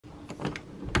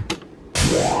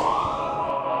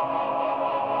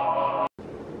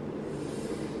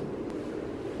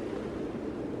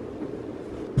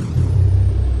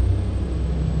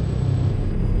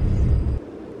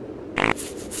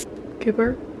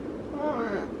Cooper?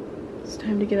 It's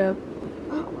time to get up.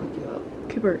 I don't want to get up.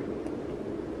 Cooper,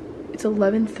 it's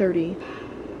 11:30.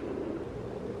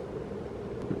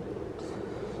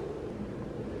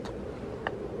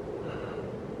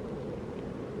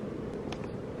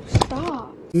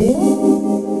 Stop.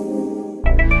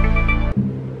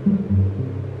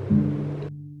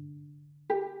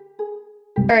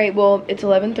 Alright, well, it's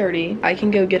 11:30. I can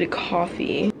go get a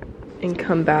coffee and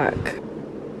come back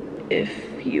if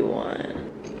you want.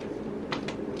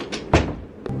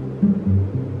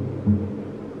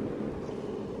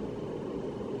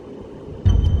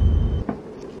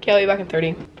 Okay, I'll be back in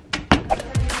 30.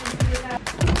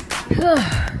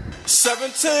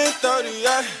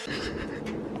 17:30.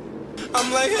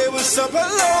 I'm like, hey, what's up?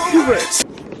 Hello.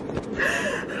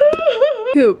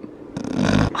 Coop.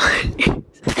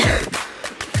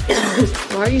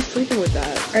 Why are you sleeping with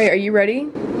that? Alright, are you ready?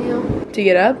 Yeah. To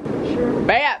get up? Sure.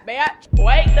 Bat,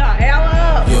 wake the hell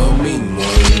up! Yo, me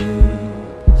morning.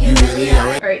 You really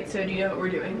are. Alright, so do you know what we're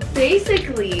doing?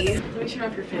 Basically, let me turn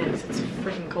off your fans. It's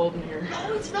freaking cold in here.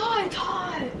 No, it's not. It's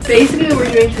hot. Basically what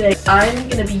we're doing today, I'm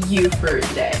gonna be you for a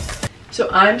day. So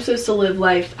I'm supposed to live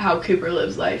life how Cooper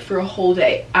lives life for a whole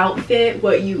day. Outfit,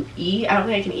 what you eat. I don't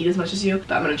think I can eat as much as you, but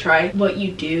I'm gonna try. What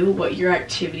you do, what your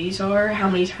activities are, how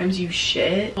many times you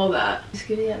shit, all that. It's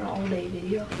gonna be an all-day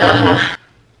video.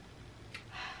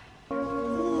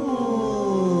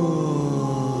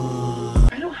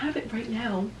 I don't have it right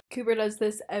now. Cooper does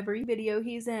this every video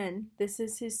he's in. This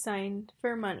is his sign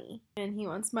for money, and he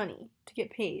wants money to get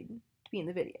paid to be in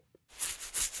the video.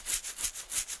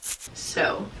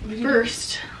 So,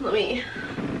 first, let me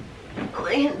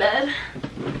lay in bed.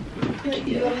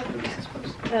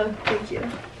 Oh, thank you.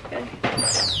 Okay.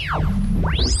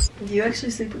 Do you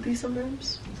actually sleep with these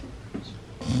sometimes?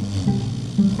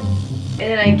 And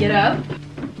then I get up.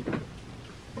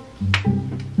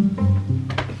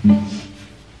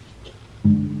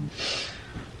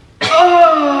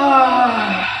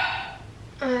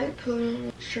 I put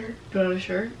on a shirt. Put on a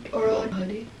shirt? Or a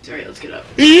hoodie. Alright, let's get up.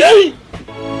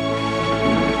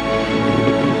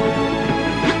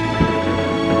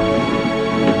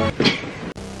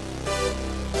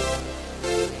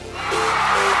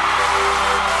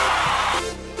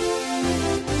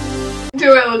 Do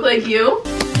I look like you?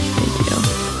 Thank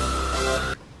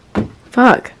you.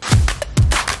 Fuck.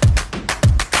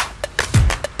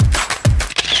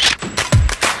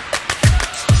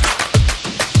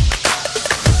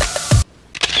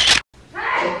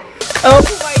 Oh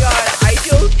my god, I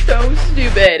feel so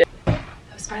stupid. I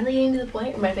was finally getting to the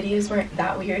point where my videos weren't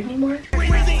that weird anymore.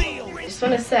 I just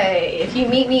want to say, if you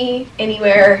meet me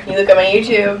anywhere, you look at my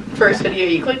YouTube, first video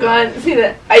you click on, see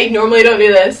that I normally don't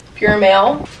do this. If you're a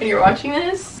male and you're watching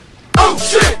this. Oh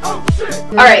shit! Oh shit!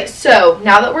 Alright, so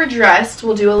now that we're dressed,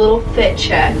 we'll do a little fit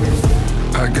check.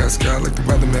 I got sky like the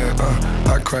weatherman.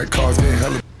 I crack cars, get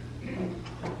hella.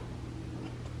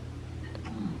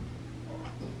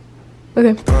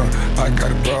 Okay. I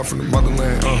got a bra from the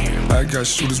motherland. I got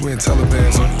shooters with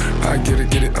Taliban. I get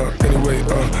it anyway.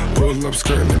 Pull up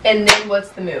skirt. And then what's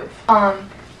the move?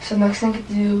 So next thing to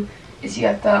do is you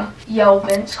have to yell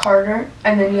Vince Carter,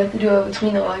 and then you have to do it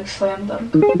between the legs, slam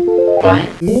them. What?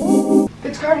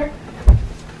 Vince Carter.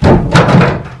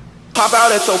 Pop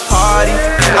out at your party.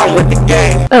 I'm with the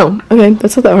gang. Oh, okay,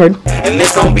 that's not that hard. And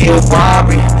this gon' be a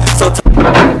robbery. So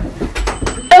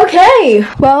Okay,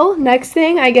 well, next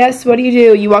thing, I guess, what do?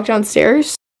 You walk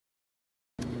downstairs?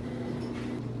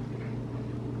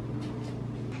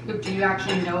 Do you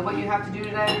actually know what you have to do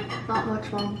today? Not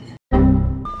much, Mom.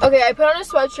 Okay, I put on a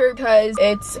sweatshirt because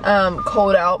it's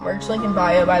cold out. Merch link in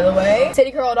bio, by the way.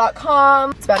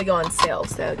 citycurl.com. It's about to go on sale,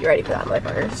 so get ready for that,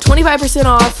 motherfuckers. 25%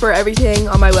 off for everything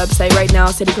on my website right now,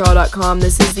 citycurl.com.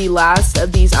 This is the last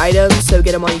of these items, so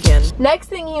get them while you can. Next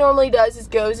thing he normally does is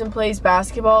goes and plays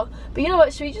basketball. But you know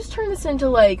what? Should we just turn this into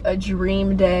like a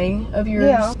dream day of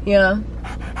yours? Yeah.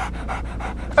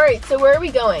 Alright, so where are we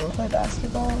going? Play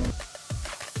basketball.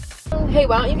 Hey,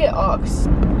 why don't you get Ox?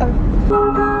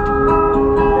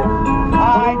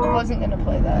 I wasn't gonna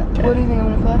play that. What do you think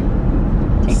I'm gonna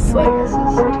play? Take Slayers.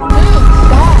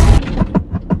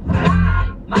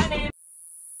 My name.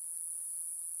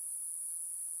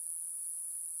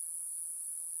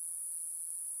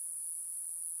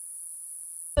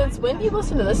 Since when do you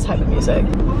listen to this type of music?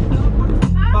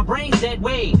 My brain's dead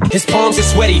weight. His palms are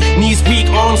sweaty, knees weak,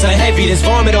 arms are heavy. There's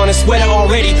vomit on his sweater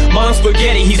already. Mom's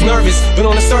spaghetti, he's nervous, but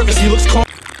on the surface he looks calm.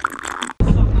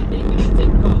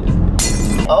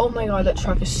 Oh my god, that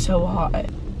truck is so hot.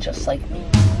 Just like me.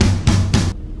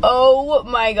 Oh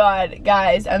my god,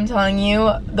 guys, I'm telling you,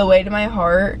 the way to my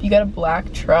heart, you got a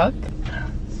black truck.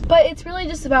 but it's really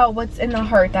just about what's in the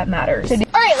heart that matters. All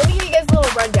right, let me give you guys a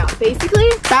little rundown. Basically,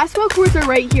 basketball courts are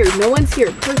right here. No one's here.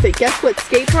 Perfect. Guess what?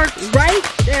 Skate park right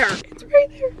there. It's right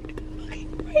there. Right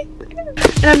there.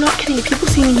 And I'm not kidding. If people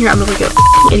see me here, I'm gonna look like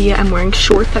an idiot. I'm wearing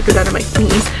shorts that go down to my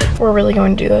knees. We're really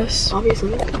going to do this,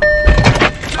 obviously.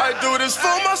 I do this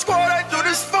for my squad, I do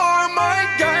this for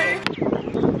my gang.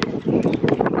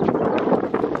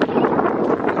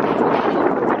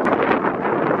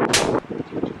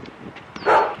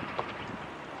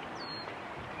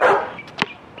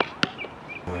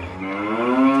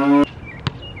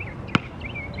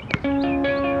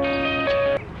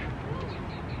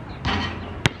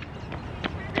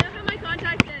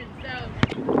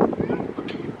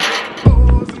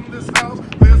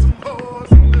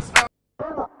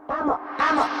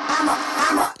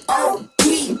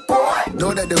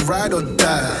 Know that they ride or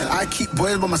die. I keep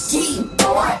boys by my side.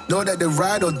 Know that they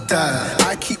ride or die.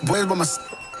 I keep boys by my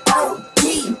side.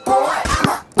 OG boy, I'm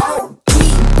a OG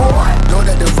boy. Know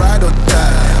that they ride or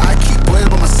die. I keep boys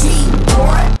by my side.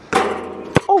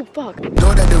 Oh fuck.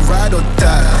 Know that they ride or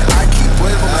die. I keep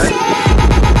boys by my side.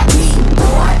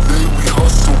 We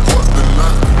hustle, but the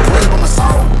night. Boys by my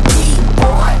side.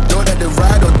 Know that they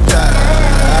ride or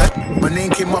die. My name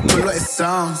came up a lot of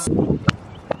sounds.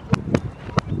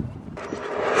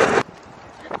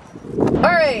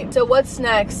 Alright, so what's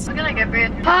next? We're gonna get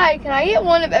bread. Hi, can I get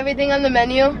one of everything on the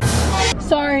menu?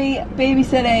 Sorry,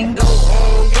 babysitting.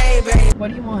 What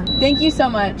do you want? Thank you so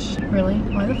much. Really?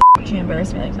 Why the f would you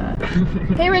embarrass me like that?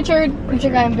 Hey Richard.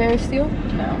 Richard, I embarrassed you?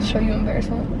 No. Show you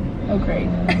embarrassment. Oh great.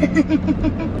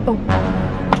 Oh.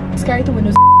 This guy at the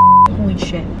window's holy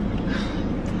shit.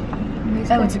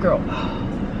 Oh, it's a girl.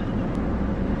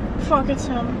 Fuck, it's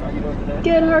him.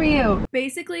 Good, how are you?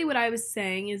 Basically, what I was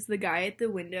saying is the guy at the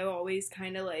window always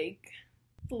kind of like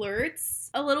flirts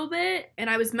a little bit, and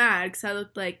I was mad because I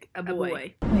looked like a boy.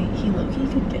 Wait, he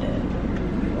could get it.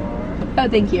 Oh,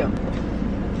 thank you.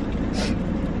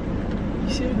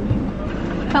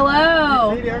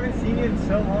 Hello. Baby, I haven't seen you in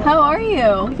so long. How are you?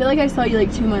 I feel like I saw you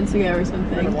like 2 months ago or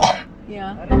something.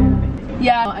 Yeah.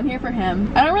 Yeah, I'm here for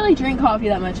him. I don't really drink coffee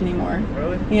that much anymore.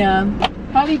 Really? Yeah.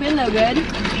 How have you been though? Good?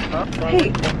 Huh?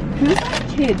 Hey, who's that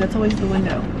kid that's always at the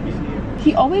window?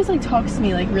 He always like talks to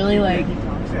me like really like, He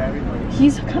talks to everybody.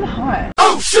 he's kind of hot.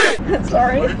 Oh shit!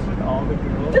 Sorry. Flirts with all the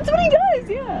girls. That's what he does,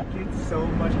 yeah. Gets so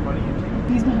much money into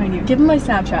you. He's behind you. Give him my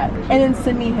Snapchat and then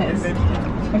send me his.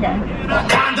 Okay.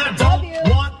 Kinda don't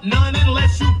want none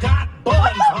unless you got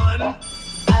buns, hun.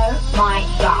 Oh my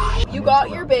god. You got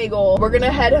your bagel. We're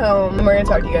gonna head home and we're gonna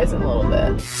talk to you guys in a little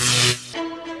bit.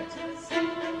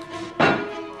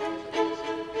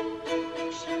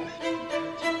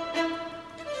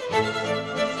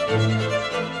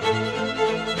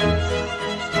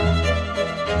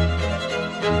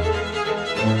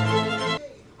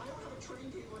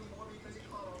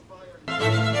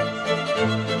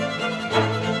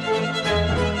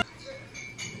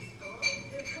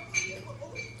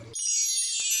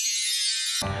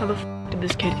 How the f did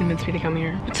this kid convince me to come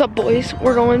here? What's up, boys?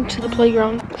 We're going to the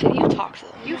playground. Say, you talk to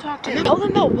them. You talk to them. Tell them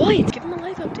about what? Give them a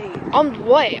life update.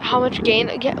 What? How much gain?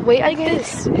 Wait, I get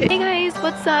this. Hey guys,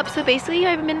 what's up? So basically,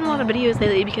 I haven't been in a lot of videos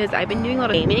lately because I've been doing a lot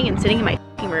of gaming and sitting in my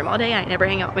room all day. I never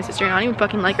hang out with my sister and I don't even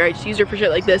fucking like her. I just use her for shit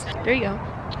like this. There you go.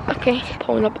 Okay,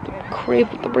 pulling up at the crib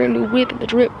with the brand new whip and the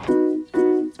drip. I'm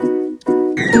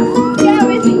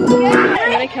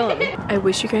gonna kill him. I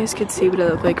wish you guys could see what I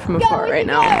look like from afar right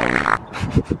now.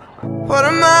 What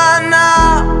am I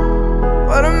now?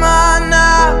 What am I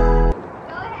now?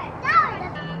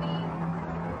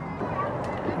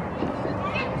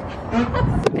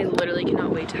 I literally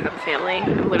cannot wait to have a family.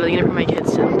 I'm literally gonna bring my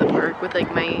kids to the park with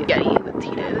like my Yeti with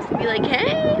Tito's and be like,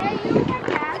 hey!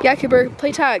 Yeah, Cooper,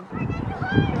 play tag.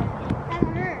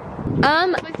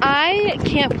 I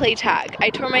can't play tag. I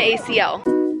tore my ACL.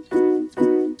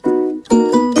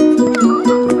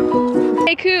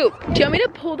 Hey Coop, do you want me to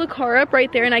pull the car up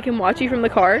right there and I can watch you from the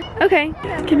car? Okay,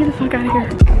 get me the fuck out of here.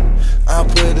 I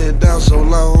put it down so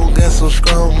long and so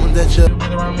strong that you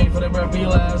Around me for the breath be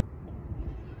last.